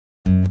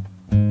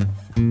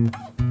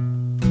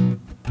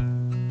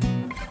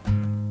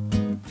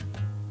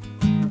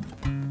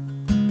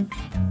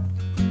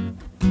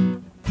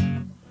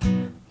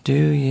Do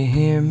you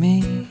hear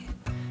me?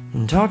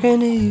 I'm talking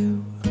to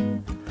you.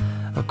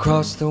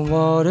 Across the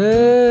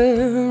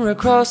water,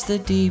 across the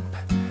deep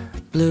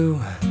blue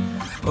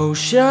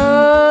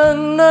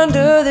ocean,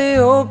 under the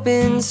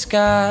open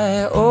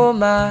sky. Oh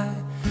my,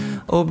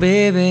 oh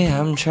baby,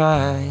 I'm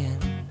trying.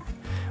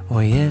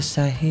 Well, yes,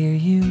 I hear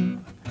you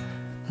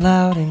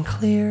loud and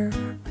clear.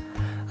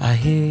 I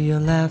hear your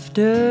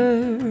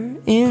laughter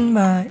in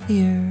my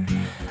ear.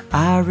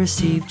 I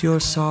received your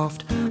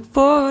soft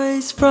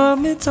voice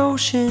from its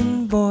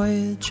ocean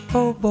voyage.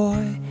 Oh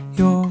boy,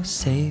 you're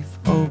safe,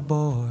 oh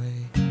boy.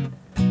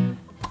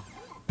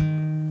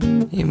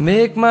 You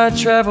make my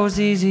travels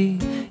easy,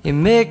 you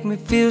make me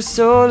feel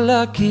so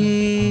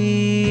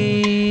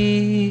lucky.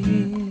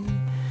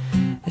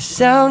 It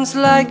sounds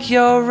like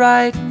you're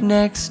right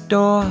next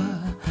door.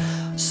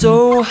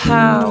 So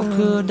how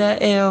could I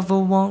ever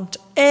want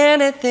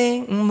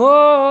anything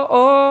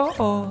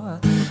more?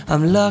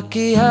 I'm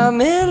lucky I'm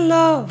in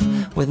love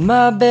with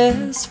my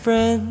best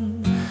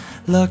friend.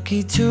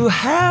 Lucky to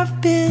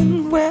have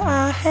been where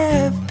I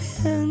have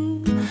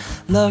been.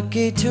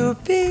 Lucky to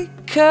be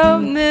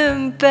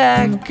coming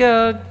back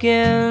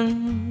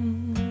again.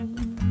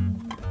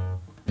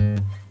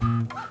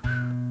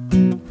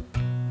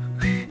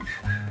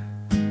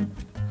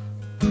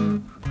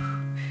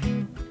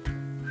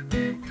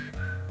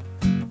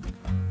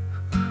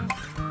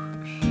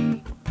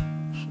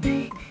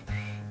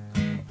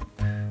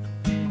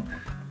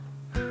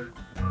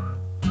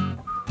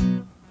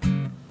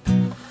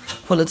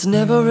 Well, it's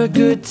never a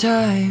good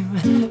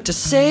time to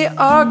say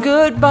our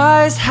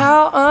goodbyes.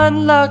 How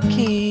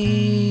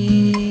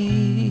unlucky.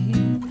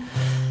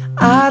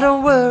 I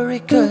don't worry,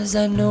 'cause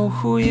I know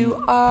who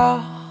you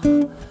are.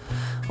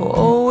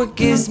 Oh, it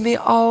gives me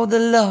all the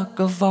luck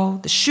of all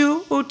the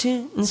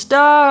shooting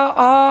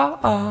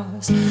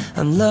stars.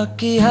 I'm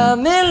lucky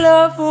I'm in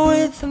love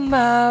with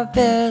my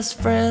best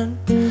friend.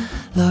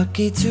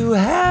 Lucky to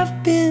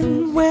have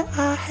been where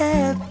I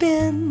have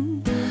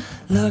been.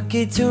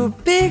 Lucky to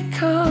be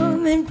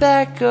coming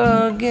back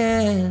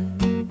again.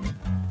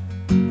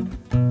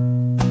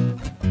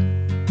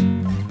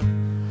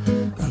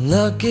 I'm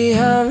lucky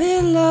I'm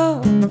in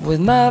love with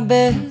my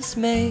best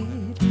mate.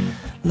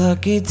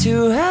 Lucky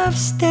to have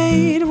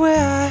stayed where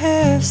I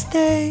have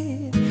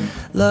stayed.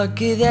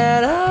 Lucky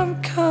that I'm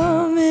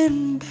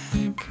coming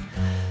back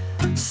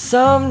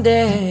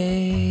someday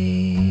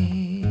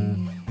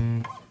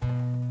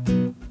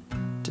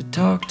to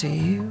talk to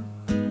you.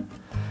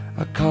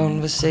 A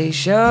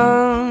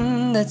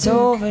conversation that's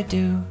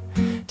overdue.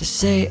 To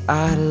say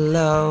I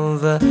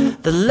love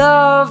the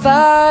love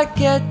I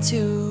get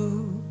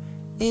to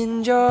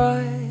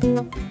enjoy.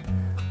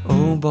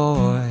 Oh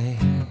boy.